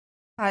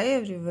Hi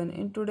everyone,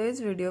 in today's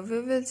video we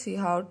will see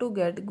how to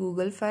get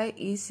Google Fi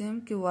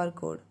eSIM QR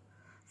code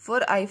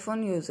for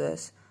iPhone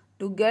users.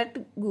 To get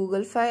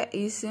Google Fi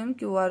eSIM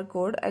QR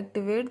code,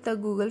 activate the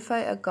Google Fi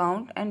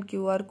account and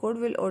QR code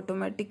will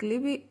automatically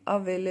be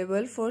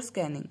available for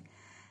scanning.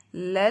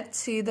 Let's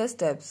see the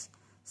steps.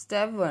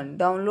 Step 1.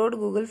 Download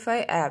Google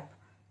Fi app.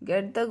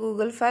 Get the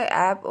Google Fi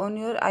app on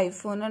your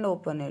iPhone and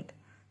open it.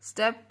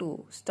 Step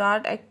 2.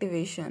 Start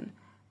activation.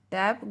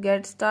 Tap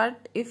Get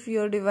Start if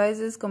your device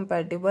is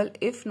compatible.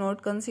 If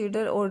not,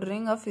 consider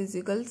ordering a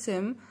physical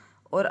SIM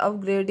or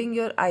upgrading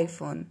your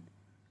iPhone.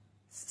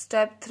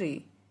 Step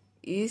 3.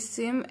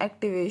 eSIM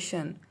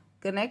activation.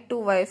 Connect to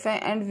Wi-Fi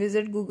and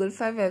visit Google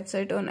Fi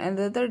website on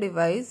another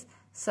device.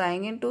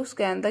 Sign in to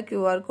scan the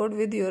QR code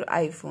with your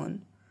iPhone.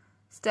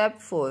 Step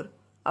 4.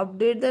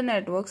 Update the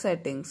network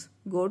settings.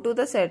 Go to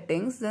the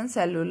settings, then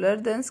cellular,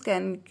 then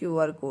scan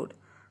QR code.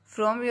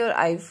 From your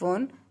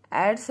iPhone,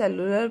 add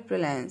cellular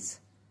plans.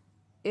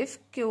 If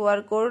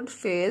QR code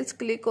fails,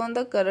 click on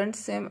the current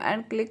SIM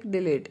and click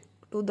delete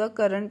to the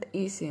current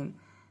eSIM.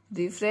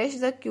 Refresh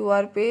the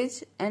QR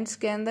page and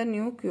scan the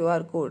new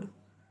QR code.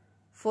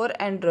 For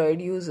Android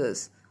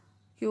users,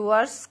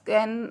 QR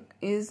scan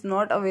is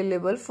not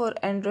available for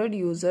Android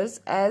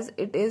users as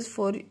it is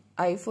for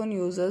iPhone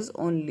users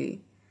only.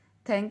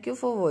 Thank you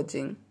for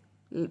watching.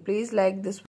 Please like this video.